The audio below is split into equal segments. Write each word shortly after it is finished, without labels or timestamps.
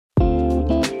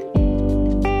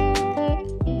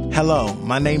Hello,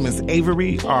 my name is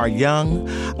Avery R. Young.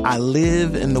 I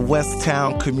live in the West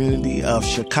Town community of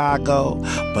Chicago,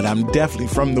 but I'm definitely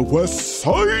from the West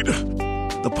Side.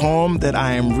 The poem that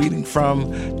I am reading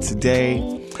from today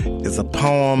is a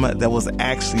poem that was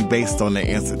actually based on the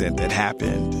incident that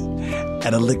happened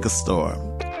at a liquor store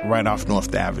right off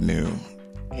North Avenue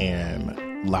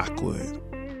in Lockwood.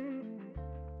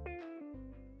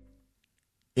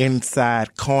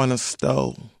 Inside corner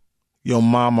store, your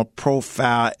mama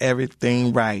profiled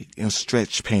everything right in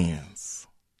stretch pants,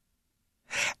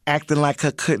 acting like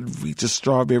her couldn't reach a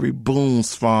Strawberry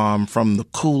Boone's farm from the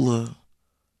cooler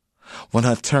when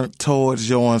her turned towards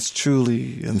yours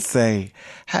truly and say,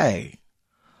 "Hey,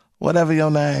 whatever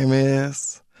your name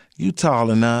is, you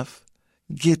tall enough,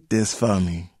 get this for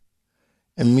me."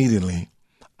 Immediately,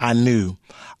 I knew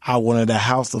I wanted a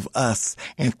house of us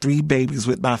and 3 babies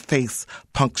with my face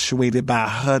punctuated by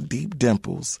her deep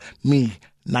dimples. Me,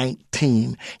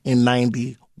 19 and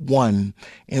 91,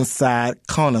 inside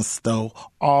corner store,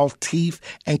 all teeth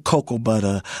and cocoa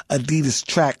butter, Adidas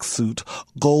tracksuit,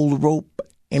 gold rope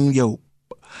and yoke.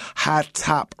 High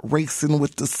top racing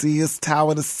with the Sears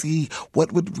Tower to see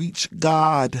what would reach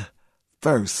God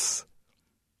first.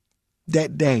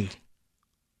 That day,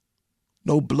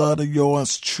 no blood of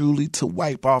yours truly to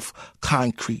wipe off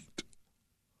concrete.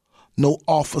 No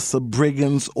Officer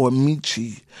Briggins or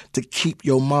Michi to keep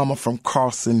your mama from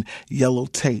crossing yellow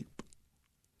tape.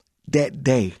 That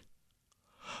day,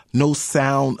 no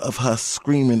sound of her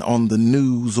screaming on the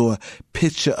news or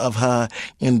picture of her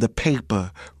in the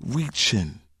paper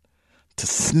reaching to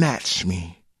snatch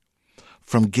me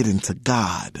from getting to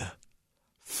God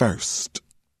first.